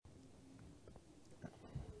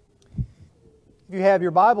If you have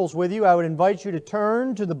your Bibles with you, I would invite you to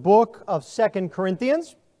turn to the book of 2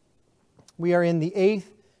 Corinthians. We are in the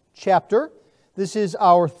 8th chapter. This is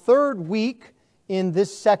our third week in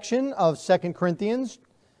this section of 2 Corinthians,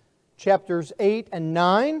 chapters 8 and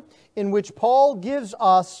 9, in which Paul gives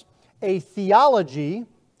us a theology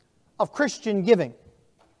of Christian giving.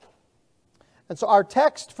 And so our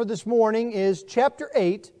text for this morning is chapter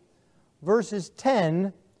 8, verses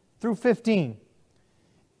 10 through 15.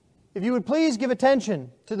 If you would please give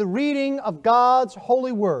attention to the reading of God's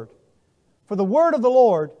holy word, for the word of the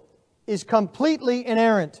Lord is completely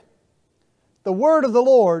inerrant. The word of the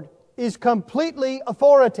Lord is completely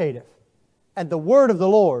authoritative, and the word of the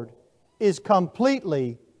Lord is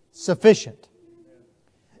completely sufficient.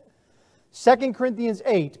 2 Corinthians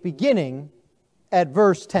 8, beginning at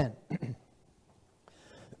verse 10.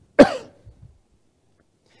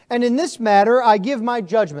 And in this matter I give my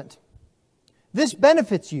judgment. This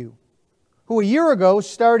benefits you, who a year ago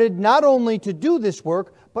started not only to do this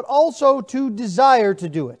work, but also to desire to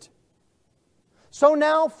do it. So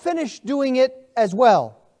now finish doing it as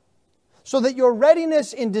well, so that your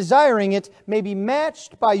readiness in desiring it may be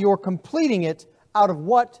matched by your completing it out of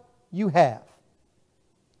what you have.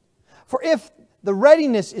 For if the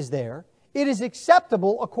readiness is there, it is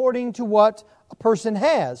acceptable according to what a person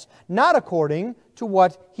has, not according to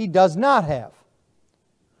what he does not have.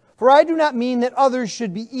 For I do not mean that others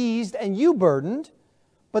should be eased and you burdened,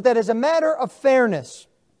 but that as a matter of fairness,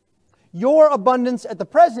 your abundance at the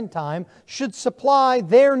present time should supply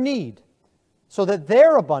their need, so that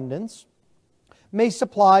their abundance may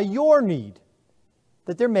supply your need,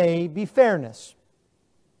 that there may be fairness.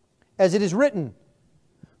 As it is written,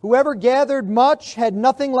 whoever gathered much had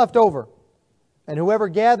nothing left over, and whoever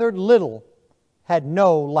gathered little had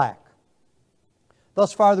no lack.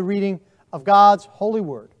 Thus far the reading of God's holy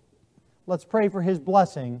word. Let's pray for His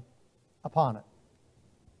blessing upon it.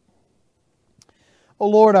 O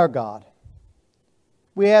Lord our God,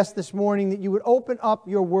 we ask this morning that you would open up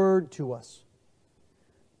your word to us.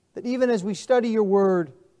 That even as we study your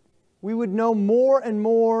word, we would know more and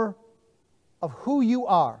more of who you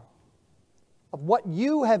are, of what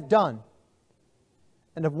you have done,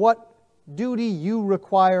 and of what duty you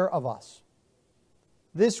require of us.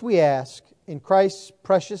 This we ask in Christ's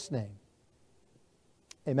precious name.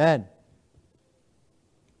 Amen.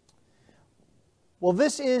 Well,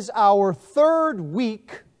 this is our third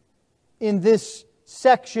week in this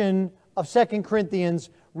section of 2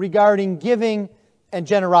 Corinthians regarding giving and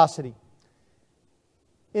generosity.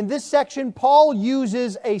 In this section, Paul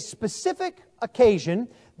uses a specific occasion,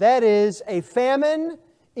 that is, a famine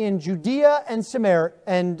in Judea and Samaria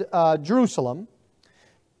and Jerusalem,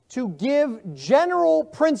 to give general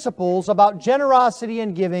principles about generosity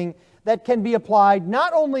and giving that can be applied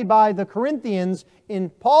not only by the Corinthians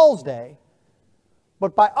in Paul's day,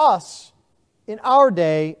 but by us in our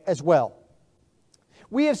day as well.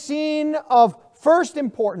 We have seen of first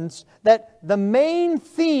importance that the main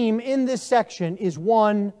theme in this section is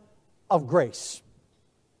one of grace.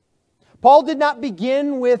 Paul did not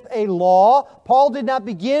begin with a law. Paul did not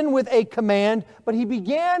begin with a command, but he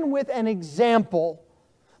began with an example.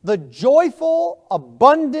 The joyful,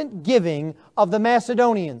 abundant giving of the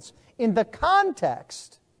Macedonians in the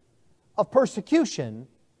context of persecution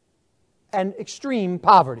and extreme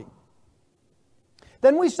poverty.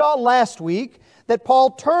 Then we saw last week that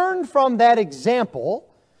Paul turned from that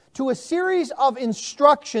example to a series of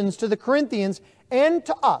instructions to the Corinthians and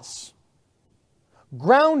to us,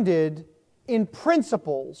 grounded in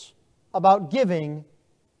principles about giving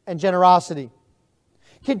and generosity.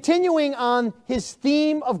 Continuing on his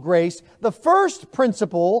theme of grace, the first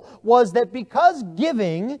principle was that because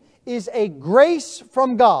giving is a grace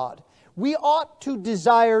from God, we ought to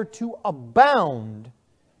desire to abound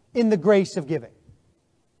in the grace of giving.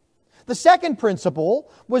 The second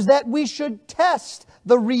principle was that we should test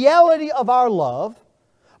the reality of our love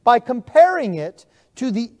by comparing it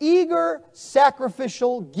to the eager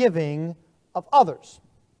sacrificial giving of others.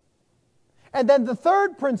 And then the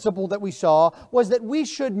third principle that we saw was that we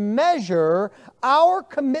should measure our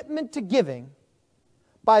commitment to giving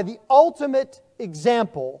by the ultimate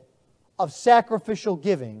example of sacrificial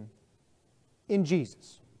giving in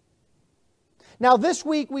Jesus. Now this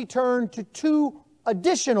week we turn to two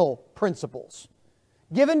additional principles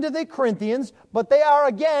given to the Corinthians, but they are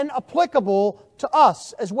again applicable to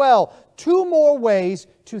us as well. Two more ways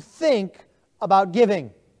to think about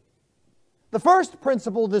giving. The first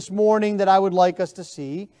principle this morning that I would like us to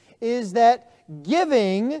see is that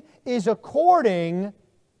giving is according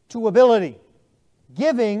to ability.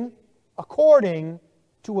 Giving according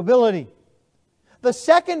to ability. The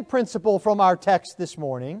second principle from our text this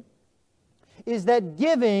morning is that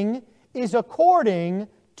giving is according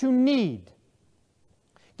to need.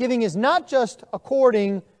 Giving is not just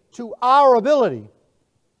according to our ability.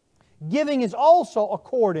 Giving is also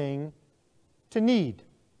according to need.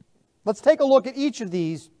 Let's take a look at each of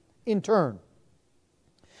these in turn.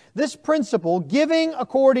 This principle, giving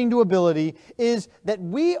according to ability, is that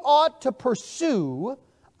we ought to pursue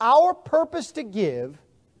our purpose to give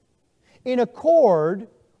in accord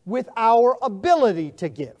with our ability to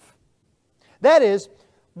give. That is,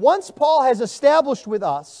 once Paul has established with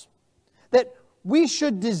us that we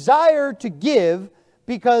should desire to give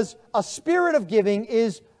because a spirit of giving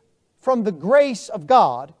is from the grace of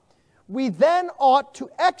God, we then ought to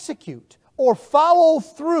execute or follow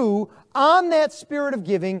through on that spirit of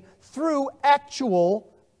giving through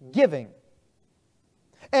actual giving.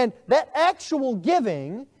 And that actual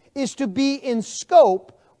giving is to be in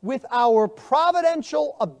scope with our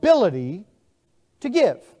providential ability to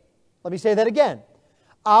give. Let me say that again.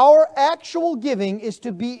 Our actual giving is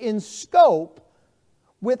to be in scope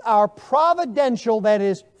with our providential, that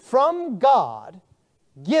is, from God,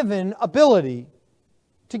 given ability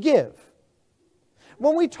to give.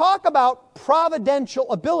 When we talk about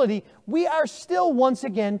providential ability, we are still once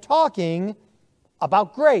again talking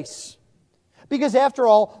about grace. Because after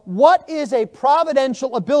all, what is a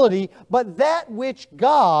providential ability but that which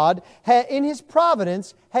God, in His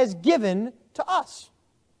providence, has given to us?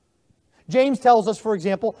 James tells us, for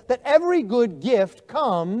example, that every good gift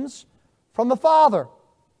comes from the Father.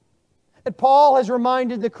 And Paul has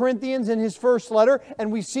reminded the Corinthians in his first letter,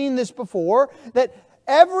 and we've seen this before, that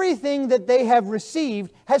everything that they have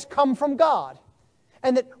received has come from God.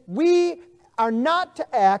 And that we are not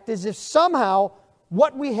to act as if somehow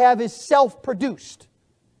what we have is self-produced.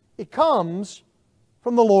 It comes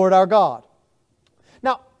from the Lord our God.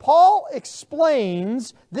 Now, Paul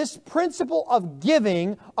explains this principle of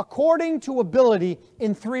giving according to ability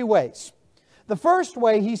in three ways. The first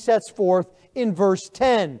way he sets forth in verse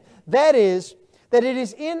 10. That is, that it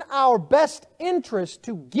is in our best interest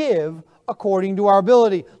to give according to our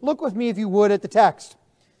ability. Look with me, if you would, at the text.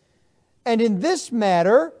 And in this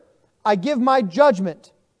matter, I give my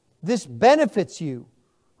judgment. This benefits you,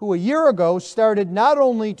 who a year ago started not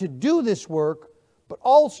only to do this work, but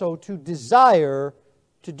also to desire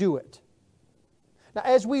to do it. Now,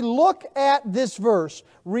 as we look at this verse,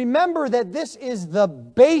 remember that this is the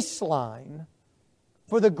baseline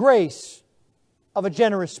for the grace of a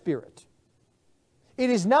generous spirit.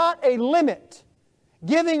 It is not a limit.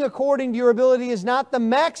 Giving according to your ability is not the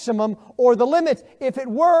maximum or the limit. If it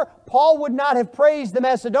were, Paul would not have praised the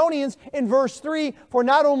Macedonians in verse 3 for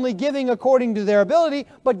not only giving according to their ability,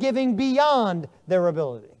 but giving beyond their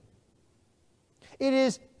ability. It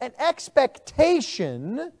is an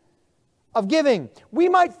expectation of giving. We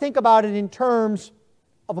might think about it in terms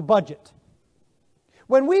of a budget.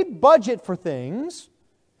 When we budget for things,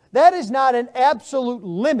 that is not an absolute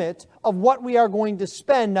limit of what we are going to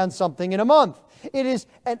spend on something in a month. It is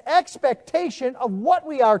an expectation of what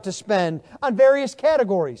we are to spend on various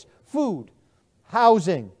categories: food,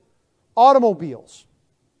 housing, automobiles.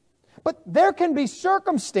 But there can be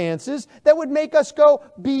circumstances that would make us go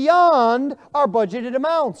beyond our budgeted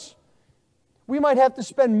amounts. We might have to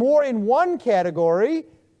spend more in one category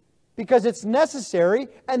because it's necessary,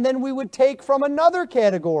 and then we would take from another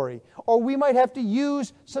category. Or we might have to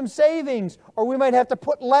use some savings, or we might have to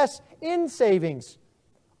put less in savings.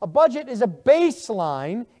 A budget is a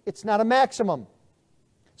baseline, it's not a maximum.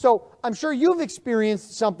 So I'm sure you've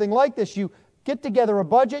experienced something like this. You get together a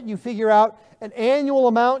budget, you figure out an annual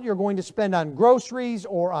amount you're going to spend on groceries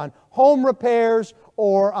or on home repairs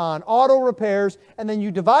or on auto repairs, and then you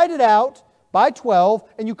divide it out by 12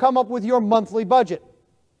 and you come up with your monthly budget.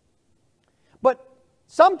 But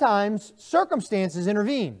sometimes circumstances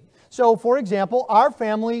intervene. So, for example, our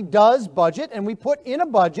family does budget, and we put in a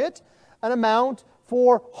budget an amount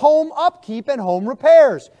for home upkeep and home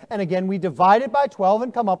repairs. And again, we divide it by 12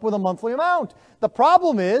 and come up with a monthly amount. The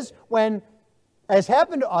problem is when, as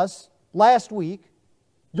happened to us last week,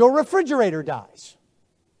 your refrigerator dies.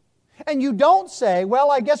 And you don't say, well,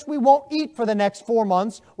 I guess we won't eat for the next 4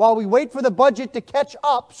 months while we wait for the budget to catch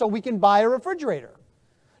up so we can buy a refrigerator.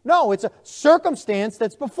 No, it's a circumstance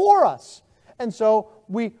that's before us. And so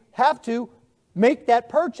we have to make that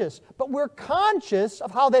purchase. But we're conscious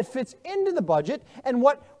of how that fits into the budget and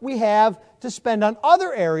what we have to spend on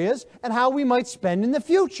other areas and how we might spend in the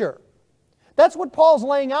future. That's what Paul's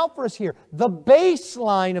laying out for us here. The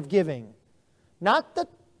baseline of giving, not the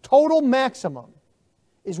total maximum,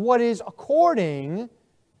 is what is according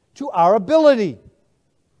to our ability.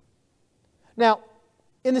 Now,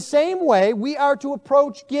 In the same way, we are to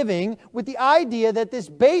approach giving with the idea that this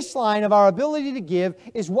baseline of our ability to give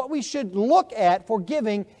is what we should look at for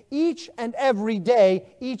giving each and every day,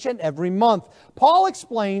 each and every month. Paul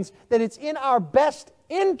explains that it's in our best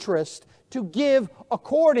interest to give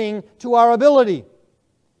according to our ability.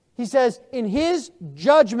 He says, in his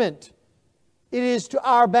judgment, it is to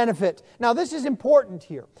our benefit. Now, this is important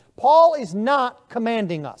here. Paul is not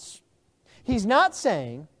commanding us. He's not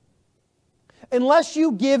saying, unless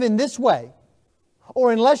you give in this way,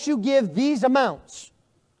 or unless you give these amounts,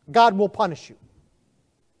 God will punish you.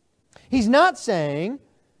 He's not saying,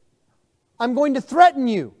 I'm going to threaten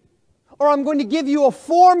you, or I'm going to give you a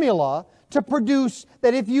formula to produce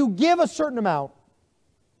that if you give a certain amount,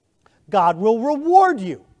 God will reward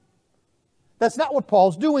you. That's not what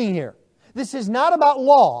Paul's doing here. This is not about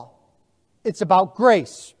law. It's about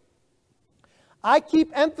grace. I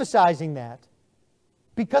keep emphasizing that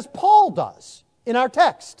because Paul does in our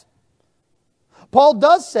text. Paul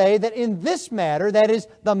does say that in this matter, that is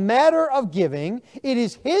the matter of giving, it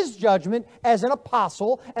is his judgment as an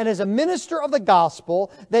apostle and as a minister of the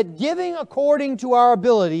gospel that giving according to our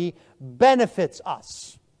ability benefits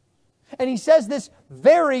us. And he says this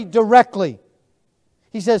very directly.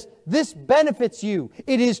 He says, this benefits you.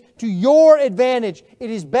 It is to your advantage. It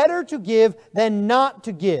is better to give than not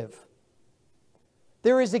to give.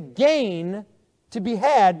 There is a gain to be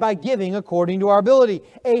had by giving according to our ability,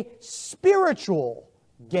 a spiritual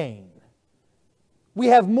gain. We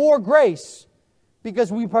have more grace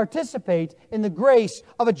because we participate in the grace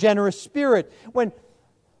of a generous spirit. When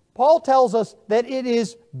Paul tells us that it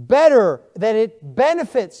is better, that it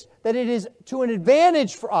benefits, that it is to an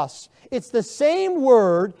advantage for us, it's the same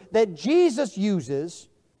word that Jesus uses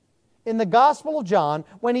in the Gospel of John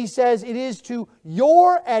when he says it is to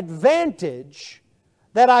your advantage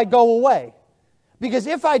that I go away. Because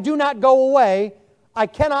if I do not go away, I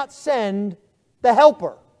cannot send the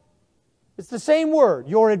helper. It's the same word,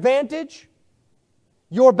 your advantage,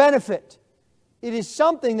 your benefit. It is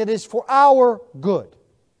something that is for our good.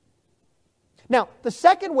 Now, the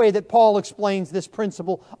second way that Paul explains this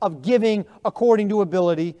principle of giving according to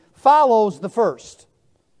ability follows the first.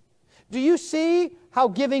 Do you see how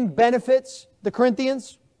giving benefits the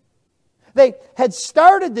Corinthians? They had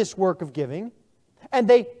started this work of giving, and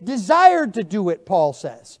they desired to do it, Paul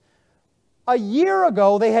says. A year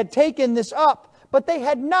ago, they had taken this up, but they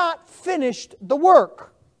had not finished the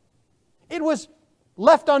work. It was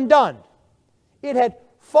left undone. It had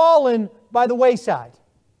fallen by the wayside.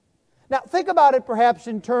 Now, think about it perhaps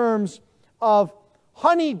in terms of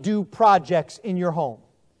honeydew projects in your home.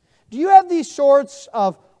 Do you have these sorts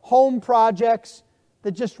of home projects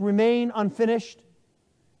that just remain unfinished?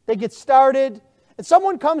 They get started, and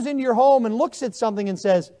someone comes into your home and looks at something and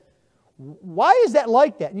says, why is that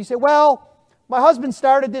like that? And you say, well, my husband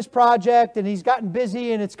started this project and he's gotten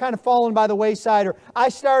busy and it's kind of fallen by the wayside, or I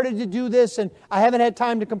started to do this and I haven't had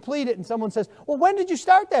time to complete it. And someone says, well, when did you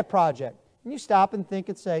start that project? And you stop and think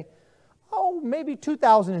and say, oh, maybe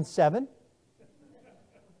 2007.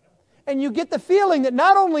 And you get the feeling that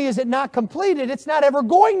not only is it not completed, it's not ever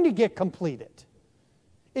going to get completed.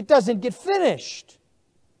 It doesn't get finished.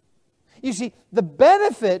 You see, the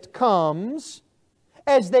benefit comes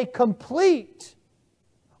as they complete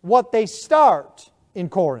what they start in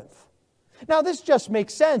Corinth. Now, this just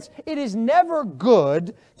makes sense. It is never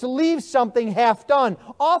good to leave something half done.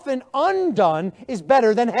 Often undone is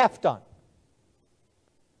better than half done.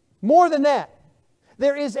 More than that,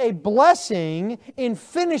 there is a blessing in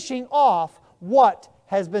finishing off what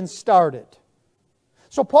has been started.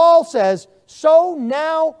 So Paul says, so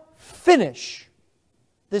now finish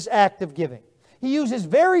this act of giving. He uses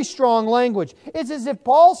very strong language. It's as if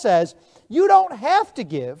Paul says, you don't have to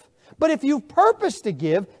give, but if you purpose to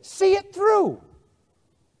give, see it through.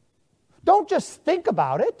 Don't just think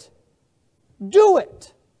about it. Do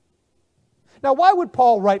it. Now, why would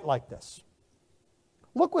Paul write like this?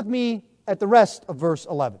 Look with me at the rest of verse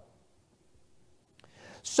 11.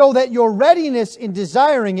 So that your readiness in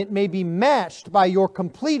desiring it may be matched by your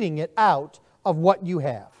completing it out of what you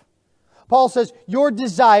have. Paul says your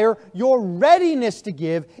desire, your readiness to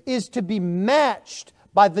give is to be matched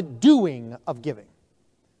by the doing of giving.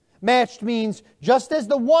 Matched means just as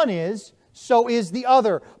the one is, so is the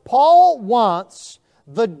other. Paul wants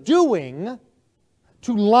the doing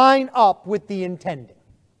to line up with the intending.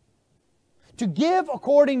 To give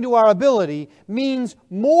according to our ability means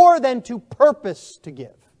more than to purpose to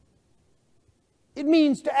give. It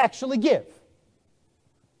means to actually give.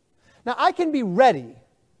 Now, I can be ready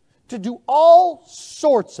to do all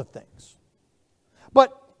sorts of things,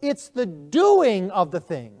 but it's the doing of the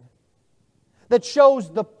thing that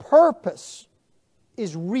shows the purpose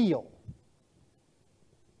is real.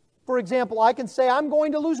 For example, I can say, I'm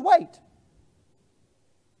going to lose weight,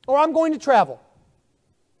 or I'm going to travel,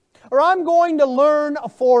 or I'm going to learn a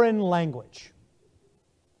foreign language.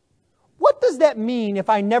 What does that mean if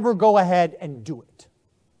I never go ahead and do it?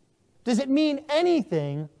 Does it mean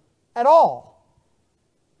anything at all?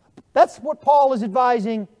 That's what Paul is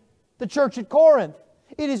advising the church at Corinth.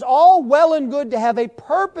 It is all well and good to have a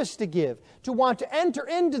purpose to give, to want to enter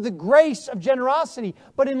into the grace of generosity,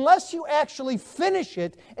 but unless you actually finish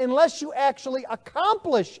it, unless you actually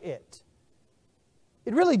accomplish it,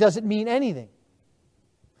 it really doesn't mean anything.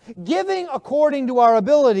 Giving according to our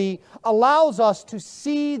ability allows us to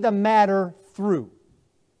see the matter through,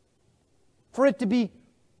 for it to be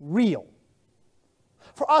real,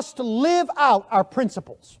 for us to live out our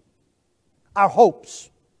principles, our hopes,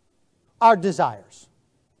 our desires.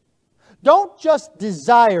 Don't just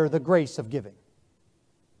desire the grace of giving.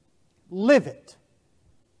 Live it.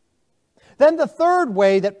 Then the third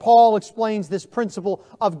way that Paul explains this principle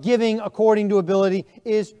of giving according to ability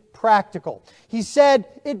is practical. He said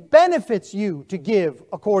it benefits you to give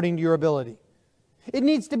according to your ability. It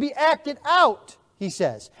needs to be acted out, he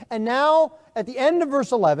says. And now, at the end of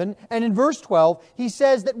verse 11 and in verse 12, he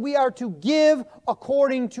says that we are to give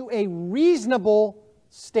according to a reasonable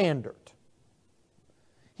standard.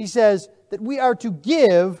 He says that we are to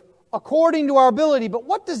give according to our ability. But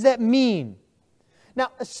what does that mean?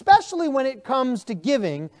 Now, especially when it comes to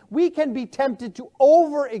giving, we can be tempted to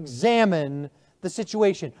over-examine the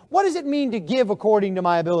situation. What does it mean to give according to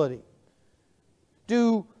my ability?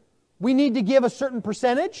 Do we need to give a certain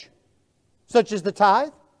percentage, such as the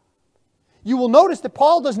tithe? You will notice that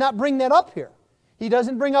Paul does not bring that up here. He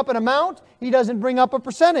doesn't bring up an amount. He doesn't bring up a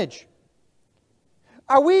percentage.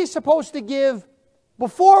 Are we supposed to give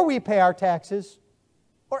before we pay our taxes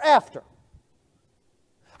or after?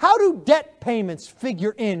 How do debt payments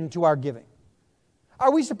figure into our giving?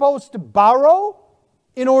 Are we supposed to borrow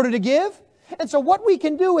in order to give? And so what we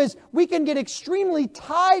can do is we can get extremely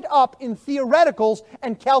tied up in theoreticals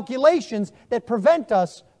and calculations that prevent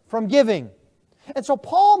us from giving. And so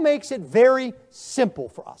Paul makes it very simple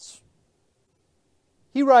for us.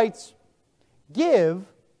 He writes, give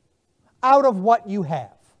out of what you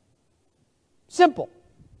have. Simple,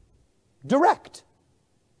 direct,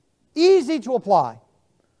 easy to apply.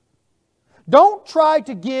 Don't try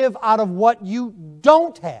to give out of what you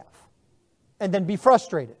don't have and then be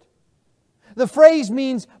frustrated. The phrase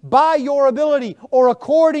means by your ability or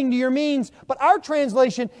according to your means, but our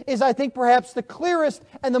translation is, I think, perhaps the clearest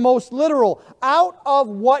and the most literal. Out of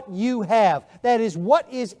what you have. That is,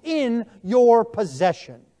 what is in your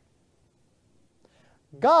possession.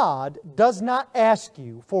 God does not ask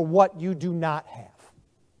you for what you do not have.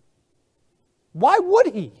 Why would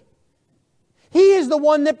He? He is the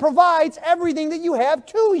one that provides everything that you have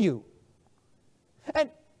to you. And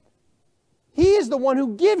He is the one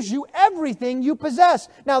who gives you everything you possess.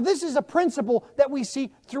 Now, this is a principle that we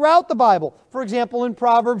see throughout the Bible. For example, in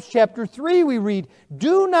Proverbs chapter 3, we read,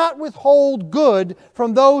 "Do not withhold good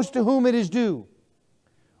from those to whom it is due,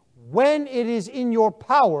 when it is in your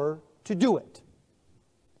power to do it."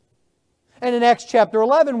 And in Acts chapter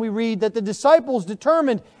 11, we read that the disciples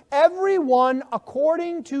determined everyone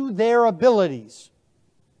according to their abilities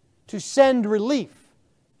to send relief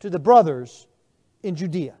to the brothers in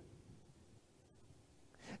Judea.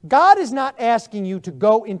 God is not asking you to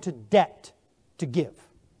go into debt to give,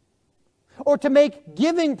 or to make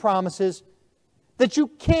giving promises that you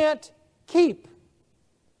can't keep.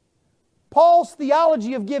 Paul's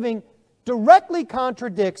theology of giving directly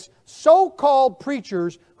contradicts so-called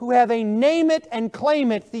preachers who have a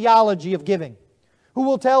name-it-and-claim-it theology of giving, who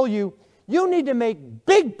will tell you, you need to make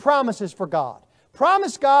big promises for God.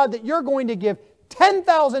 Promise God that you're going to give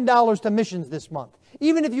 $10,000 to missions this month,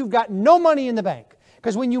 even if you've got no money in the bank.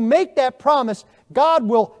 Because when you make that promise, God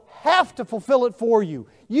will have to fulfill it for you.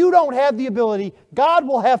 You don't have the ability. God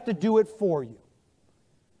will have to do it for you.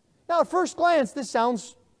 Now, at first glance, this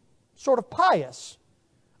sounds sort of pious.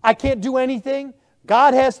 I can't do anything.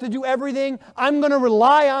 God has to do everything. I'm going to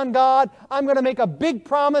rely on God. I'm going to make a big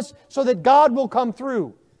promise so that God will come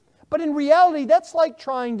through. But in reality, that's like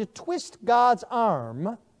trying to twist God's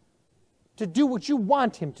arm to do what you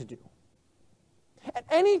want Him to do. At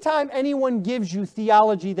any time anyone gives you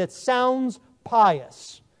theology that sounds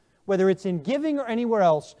pious, whether it's in giving or anywhere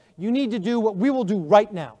else, you need to do what we will do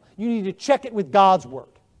right now. You need to check it with God's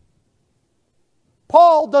Word.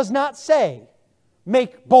 Paul does not say,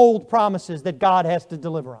 make bold promises that God has to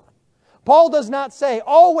deliver on. Paul does not say,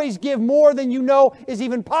 always give more than you know is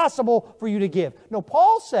even possible for you to give. No,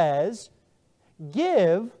 Paul says,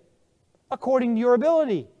 give according to your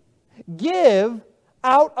ability. Give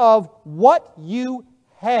out of what you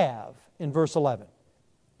have, in verse 11.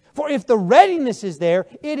 For if the readiness is there,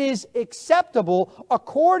 it is acceptable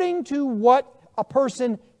according to what a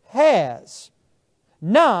person has,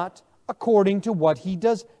 not according to what he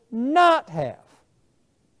does not have.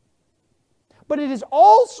 But it is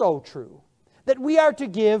also true that we are to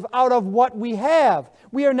give out of what we have.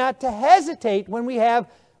 We are not to hesitate when we have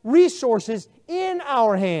resources in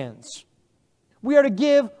our hands. We are to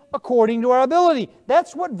give according to our ability.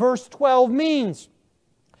 That's what verse 12 means.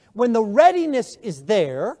 When the readiness is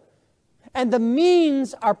there and the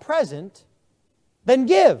means are present, then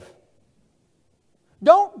give.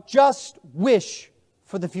 Don't just wish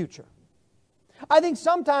for the future. I think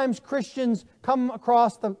sometimes Christians come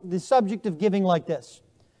across the subject of giving like this.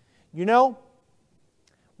 You know,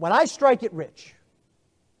 when I strike it rich,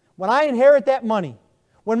 when I inherit that money,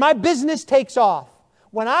 when my business takes off,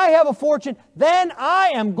 when I have a fortune, then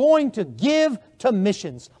I am going to give to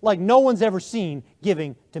missions like no one's ever seen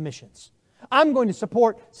giving to missions. I'm going to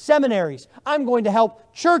support seminaries. I'm going to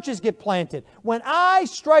help churches get planted. When I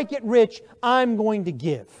strike it rich, I'm going to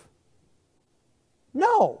give.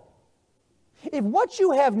 No. If what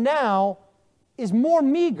you have now is more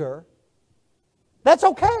meager, that's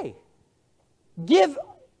okay. Give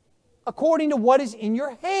according to what is in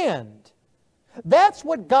your hand. That's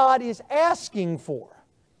what God is asking for.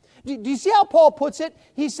 Do you see how Paul puts it?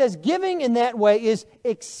 He says giving in that way is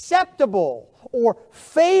acceptable or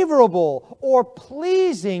favorable or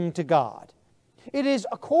pleasing to God. It is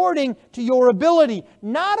according to your ability,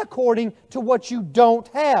 not according to what you don't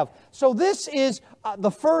have. So this is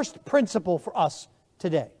the first principle for us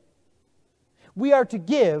today. We are to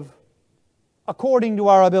give according to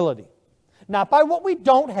our ability. Not by what we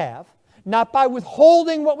don't have, not by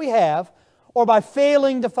withholding what we have, or by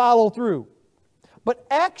failing to follow through, but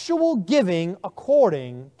actual giving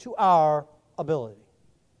according to our ability.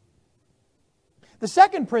 The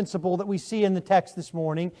second principle that we see in the text this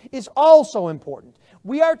morning is also important.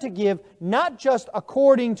 We are to give not just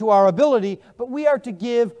according to our ability, but we are to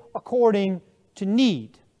give according to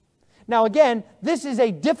need. Now again, this is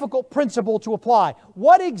a difficult principle to apply.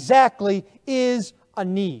 What exactly is a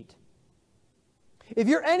need? If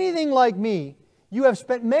you're anything like me, you have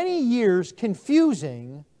spent many years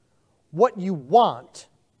confusing what you want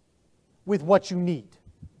with what you need.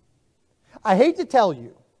 I hate to tell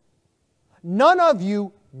you, none of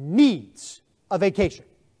you needs a vacation.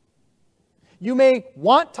 You may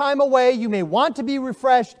want time away, you may want to be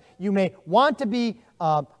refreshed, you may want to be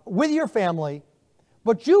with your family,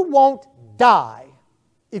 but you won't die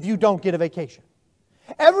if you don't get a vacation.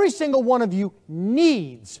 Every single one of you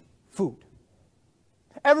needs food.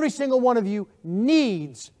 Every single one of you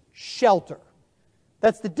needs shelter.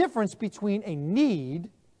 That's the difference between a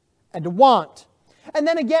need and a want. And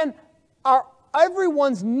then again, are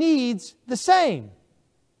everyone's needs the same?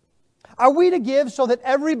 Are we to give so that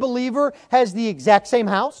every believer has the exact same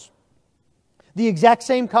house, the exact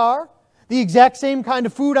same car, the exact same kind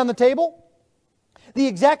of food on the table, the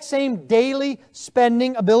exact same daily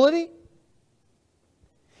spending ability?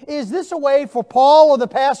 Is this a way for Paul or the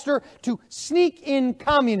pastor to sneak in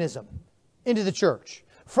communism into the church?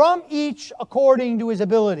 From each according to his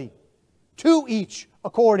ability, to each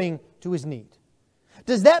according to his need.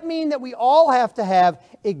 Does that mean that we all have to have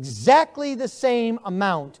exactly the same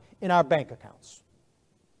amount in our bank accounts?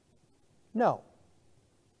 No.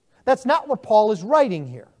 That's not what Paul is writing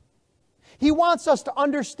here. He wants us to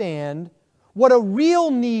understand what a real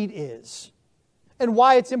need is and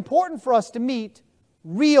why it's important for us to meet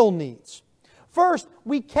real needs. First,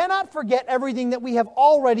 we cannot forget everything that we have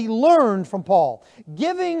already learned from Paul.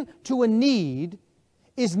 Giving to a need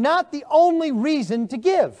is not the only reason to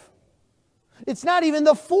give. It's not even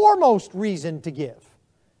the foremost reason to give.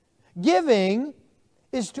 Giving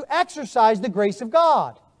is to exercise the grace of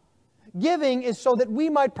God. Giving is so that we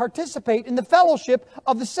might participate in the fellowship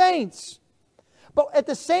of the saints. But at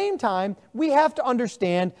the same time, we have to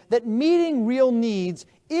understand that meeting real needs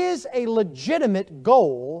is a legitimate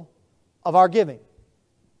goal of our giving.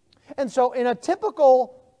 And so in a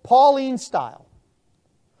typical Pauline style,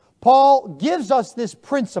 Paul gives us this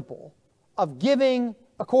principle of giving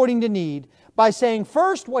according to need by saying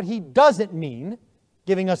first what he doesn't mean,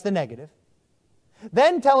 giving us the negative,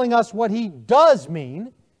 then telling us what he does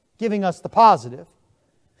mean, giving us the positive,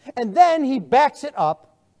 and then he backs it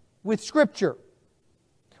up with Scripture.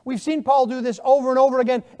 We've seen Paul do this over and over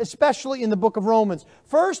again, especially in the book of Romans.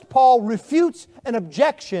 First, Paul refutes an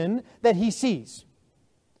objection that he sees.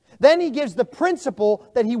 Then he gives the principle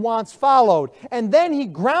that he wants followed. And then he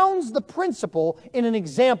grounds the principle in an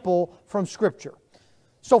example from Scripture.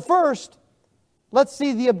 So first, let's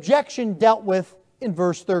see the objection dealt with in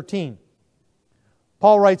verse 13.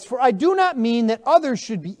 Paul writes, "For I do not mean that others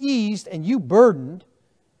should be eased and you burdened,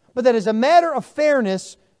 but that as a matter of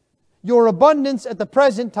fairness, your abundance at the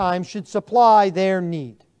present time should supply their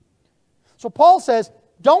need." So Paul says,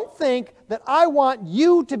 don't think that I want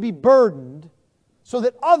you to be burdened so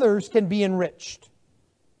that others can be enriched.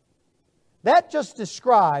 That just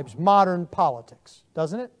describes modern politics,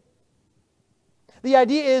 doesn't it? The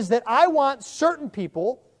idea is that I want certain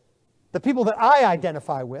people, the people that I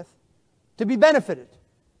identify with, to be benefited.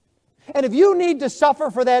 And if you need to suffer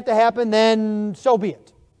for that to happen, then so be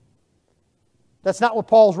it. That's not what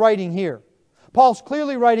Paul's writing here. Paul's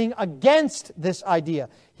clearly writing against this idea.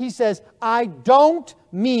 He says, I'm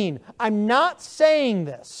not saying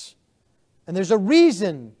this. And there's a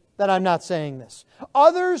reason that I'm not saying this.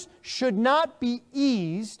 Others should not be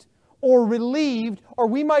eased or relieved, or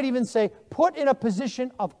we might even say put in a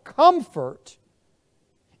position of comfort,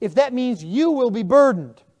 if that means you will be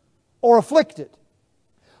burdened or afflicted.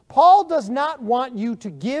 Paul does not want you to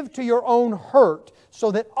give to your own hurt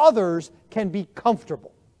so that others can be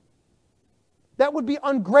comfortable. That would be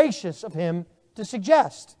ungracious of him to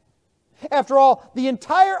suggest. After all, the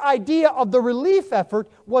entire idea of the relief effort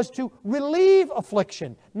was to relieve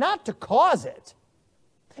affliction, not to cause it.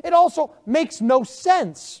 It also makes no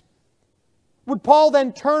sense. Would Paul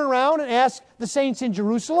then turn around and ask the saints in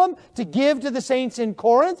Jerusalem to give to the saints in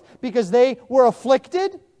Corinth because they were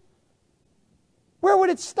afflicted? Where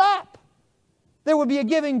would it stop? There would be a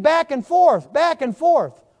giving back and forth,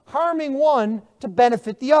 harming one to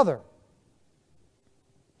benefit the other.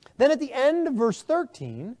 Then at the end of verse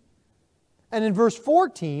 13, and in verse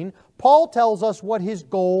 14, Paul tells us what his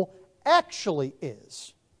goal actually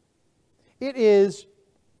is. It is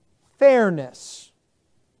fairness.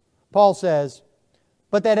 Paul says,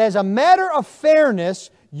 "But that as a matter of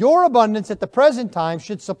fairness, your abundance at the present time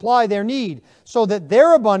should supply their need, so that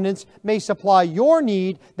their abundance may supply your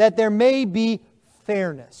need, that there may be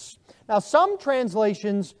fairness." Now, some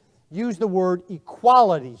translations use the word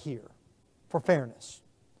equality here for fairness.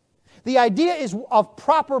 The idea is of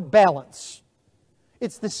proper balance.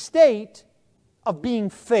 It's the state of being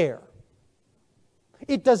fair.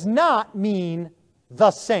 It does not mean the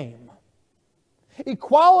same.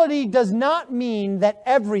 Equality does not mean that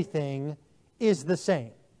everything is the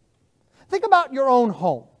same. Think about your own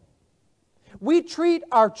home. We treat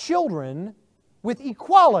our children with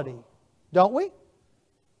equality, don't we?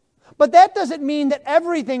 But that doesn't mean that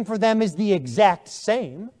everything for them is the exact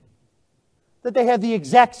same. That they have the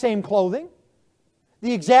exact same clothing,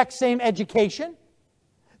 the exact same education,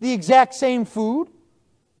 the exact same food.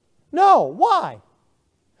 No. Why?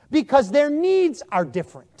 Because their needs are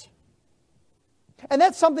different. And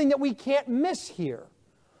that's something that we can't miss here.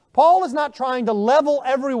 Paul is not trying to level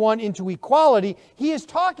everyone into equality. He is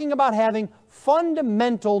talking about having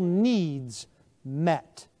fundamental needs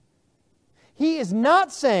met. He is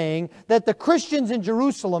not saying that the Christians in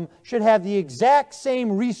Jerusalem should have the exact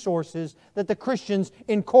same resources that the Christians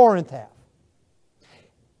in Corinth have.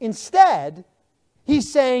 Instead,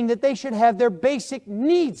 he's saying that they should have their basic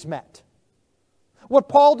needs met. What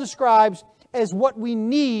Paul describes as what we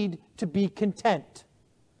need to be content.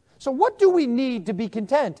 So what do we need to be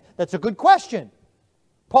content? That's a good question.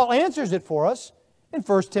 Paul answers it for us in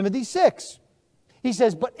 1 Timothy 6. He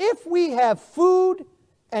says, "But if we have food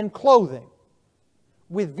and clothing,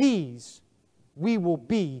 with these we will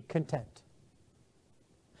be content."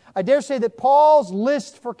 I dare say that Paul's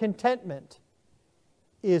list for contentment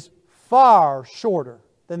is far shorter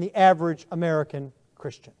than the average American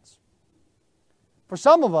Christian's. For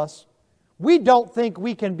some of us, we don't think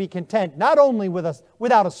we can be content not only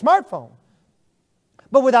without a smartphone,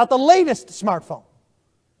 but without the latest smartphone.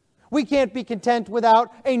 We can't be content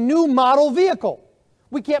without a new model vehicle.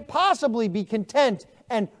 We can't possibly be content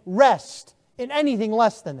and rest in anything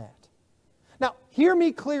less than that. Now, hear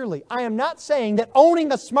me clearly. I am not saying that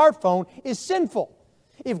owning a smartphone is sinful.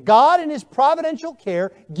 If God in His providential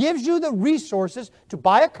care gives you the resources to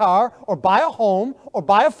buy a car or buy a home or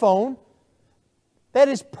buy a phone, that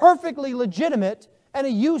is perfectly legitimate and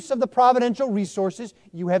a use of the providential resources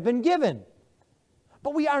you have been given.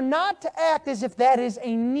 But we are not to act as if that is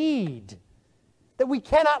a need, that we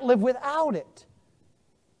cannot live without it.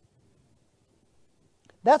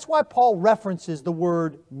 That's why Paul references the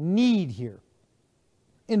word need here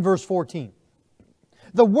in verse 14.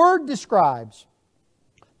 The word describes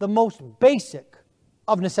the most basic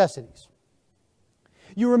of necessities.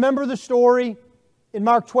 You remember the story in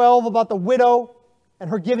Mark 12 about the widow and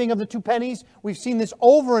her giving of the 2 pennies? We've seen this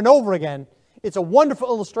over and over again. It's a wonderful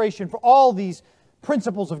illustration for all these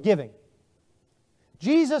principles of giving.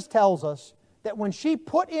 Jesus tells us that when she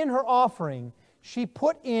put in her offering, she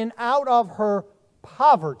put in out of her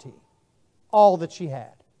poverty all that she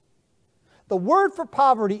had. The word for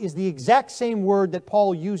poverty is the exact same word that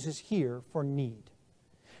Paul uses here for need.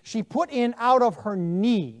 She put in out of her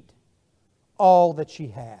need all that she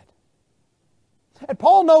had. And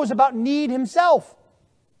Paul knows about need himself.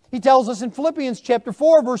 He tells us in Philippians chapter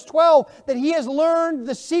 4, verse 12, that he has learned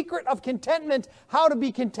the secret of contentment, how to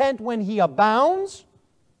be content when he abounds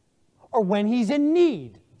or when he's in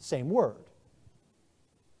need. Same word.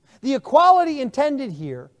 The equality intended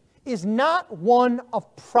here is not one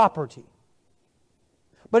of property,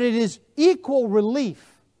 but it is equal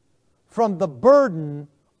relief from the burden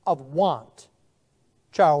of want,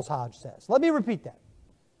 Charles Hodge says. Let me repeat that.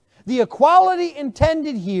 The equality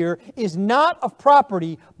intended here is not of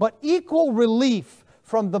property, but equal relief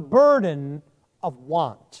from the burden of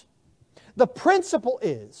want. The principle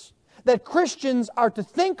is that Christians are to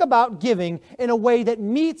think about giving in a way that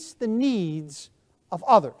meets the needs of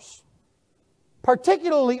others,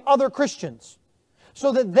 particularly other Christians,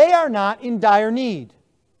 so that they are not in dire need.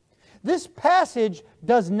 This passage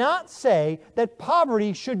does not say that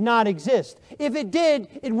poverty should not exist. If it did,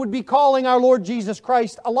 it would be calling our Lord Jesus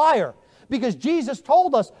Christ a liar, because Jesus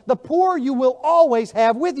told us, the poor you will always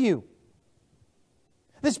have with you.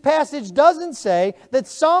 This passage doesn't say that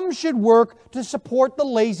some should work to support the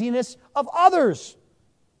laziness of others.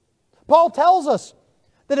 Paul tells us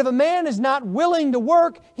that if a man is not willing to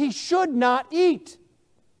work, he should not eat.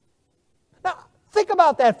 Now, think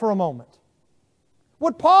about that for a moment.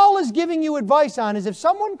 What Paul is giving you advice on is if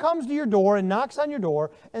someone comes to your door and knocks on your door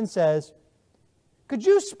and says, could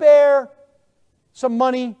you spare some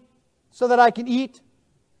money so that I can eat?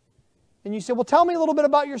 And you say, well, tell me a little bit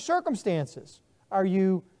about your circumstances. Are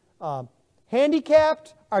you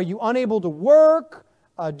handicapped? Are you unable to work?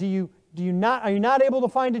 Are you not able to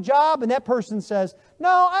find a job? And that person says,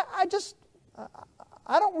 no, I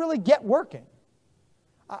don't really get working.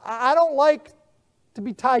 I don't like to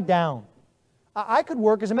be tied down. I could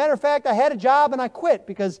work. As a matter of fact, I had a job and I quit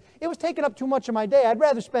because it was taking up too much of my day. I'd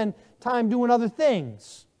rather spend time doing other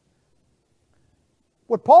things.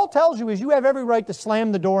 What Paul tells you is you have every right to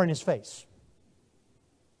slam the door in his face.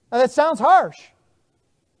 Now that sounds harsh.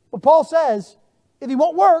 But Paul says if he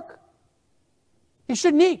won't work, he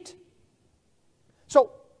shouldn't eat.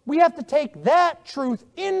 So we have to take that truth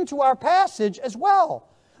into our passage as well.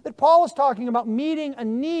 That Paul is talking about meeting a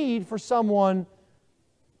need for someone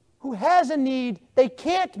who has a need they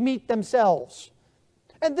can't meet themselves.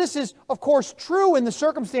 And this is, of course, true in the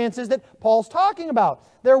circumstances that Paul's talking about.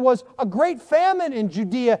 There was a great famine in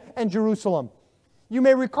Judea and Jerusalem. You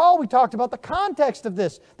may recall we talked about the context of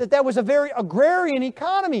this, that was a very agrarian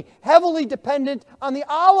economy, heavily dependent on the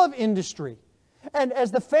olive industry. And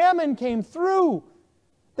as the famine came through,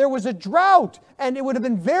 there was a drought, and it would have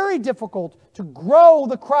been very difficult to grow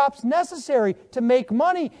the crops necessary to make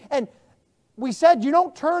money. And we said you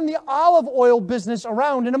don't turn the olive oil business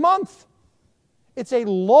around in a month. It's a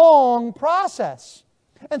long process.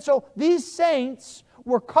 And so these saints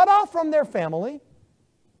were cut off from their family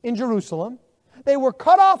in Jerusalem. They were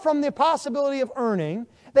cut off from the possibility of earning.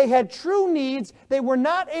 They had true needs. They were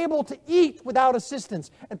not able to eat without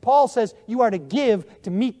assistance. And Paul says you are to give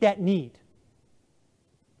to meet that need.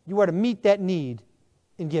 You are to meet that need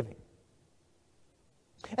in giving.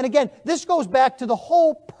 And again, this goes back to the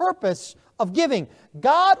whole purpose of giving.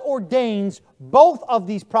 God ordains both of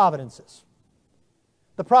these providences.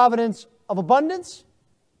 The providence of abundance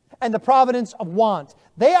and the providence of want.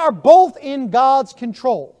 They are both in God's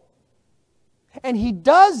control. And He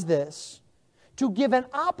does this to give an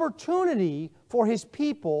opportunity for His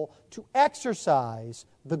people to exercise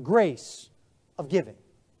the grace of giving.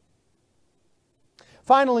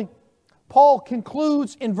 Finally, Paul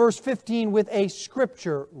concludes in verse 15 with a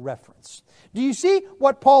scripture reference. Do you see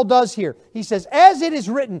what Paul does here? He says, as it is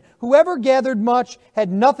written, whoever gathered much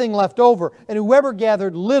had nothing left over, and whoever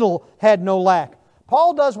gathered little had no lack.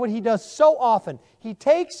 Paul does what he does so often. He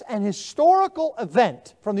takes an historical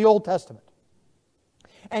event from the Old Testament,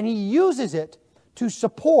 and he uses it to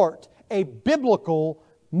support a biblical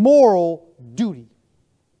moral duty.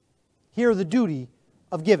 Here, the duty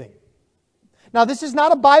of giving. Now, this is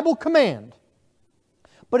not a Bible command,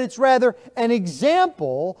 but it's rather an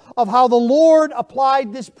example of how the Lord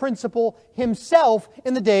applied this principle Himself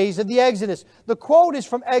in the days of the Exodus. The quote is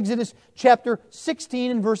from Exodus chapter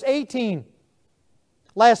 16 and verse 18.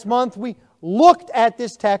 Last month, we looked at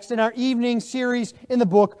this text in our evening series in the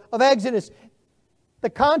book of Exodus. The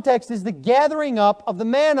context is the gathering up of the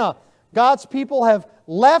manna. God's people have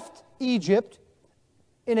left Egypt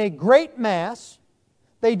in a great mass.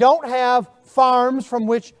 They don't have farms from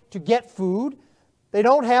which to get food. They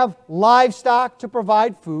don't have livestock to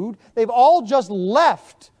provide food. They've all just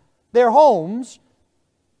left their homes,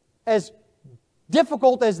 as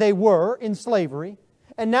difficult as they were in slavery.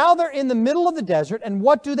 And now they're in the middle of the desert, and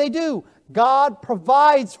what do? God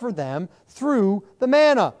provides for them through the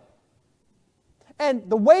manna. And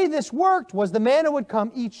the way this worked was the manna would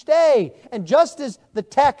come each day. And just as the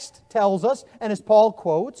text tells us, and as Paul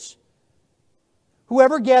quotes,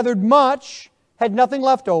 whoever gathered much had nothing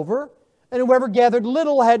left over, and whoever gathered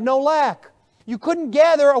little had no lack. You couldn't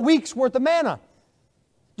gather a week's worth of manna.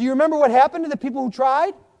 Do you remember what happened to the people who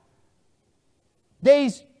tried?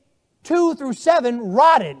 Days 2 through 7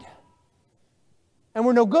 rotted and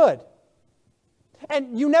were no good.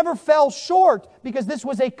 And you never fell short because this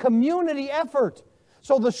was a community effort.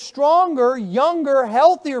 So the stronger, younger,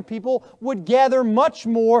 healthier people would gather much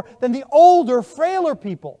more than the older, frailer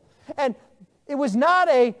people. And it was not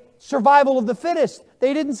a survival of the fittest.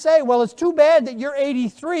 They didn't say, well, it's too bad that you're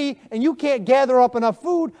 83 and you can't gather up enough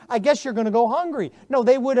food. I guess you're going to go hungry. No,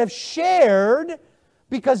 they would have shared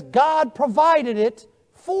because God provided it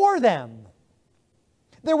for them.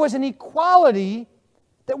 There was an equality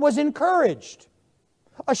that was encouraged.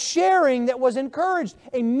 A sharing that was encouraged,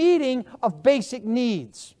 a meeting of basic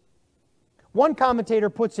needs. One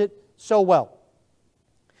commentator puts it so well.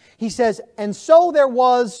 He says, and so there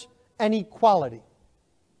was an equality,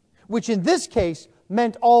 which in this case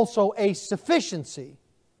meant also a sufficiency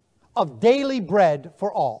of daily bread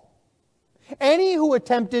for all. Any who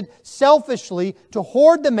attempted selfishly to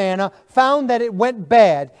hoard the manna found that it went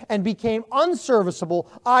bad and became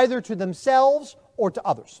unserviceable either to themselves or to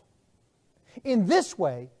others. In this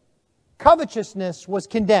way, covetousness was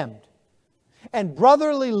condemned, and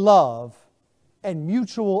brotherly love and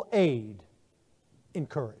mutual aid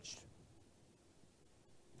encouraged.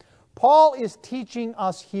 Paul is teaching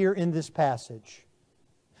us here in this passage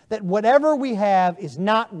that whatever we have is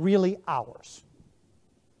not really ours.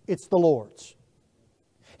 It's the Lord's.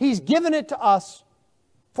 He's given it to us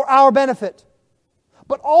for our benefit,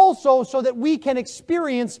 but also so that we can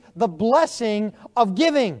experience the blessing of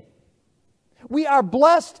giving. We are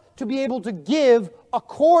blessed to be able to give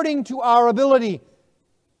according to our ability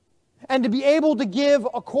and to be able to give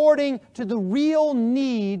according to the real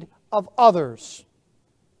need of others.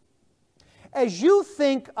 As you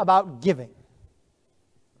think about giving,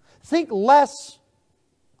 think less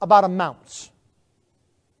about amounts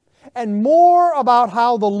and more about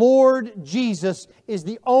how the Lord Jesus is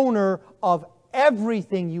the owner of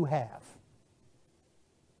everything you have,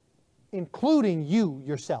 including you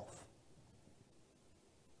yourself.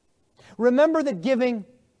 Remember that giving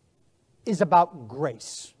is about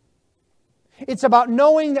grace. It's about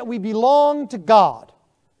knowing that we belong to God,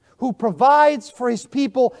 who provides for His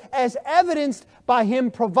people as evidenced by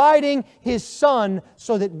Him providing His Son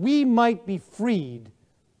so that we might be freed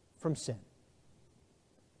from sin.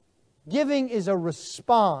 Giving is a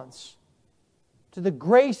response to the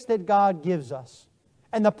grace that God gives us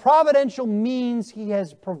and the providential means He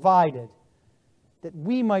has provided that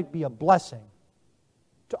we might be a blessing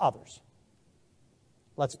to others.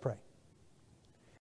 Let's pray.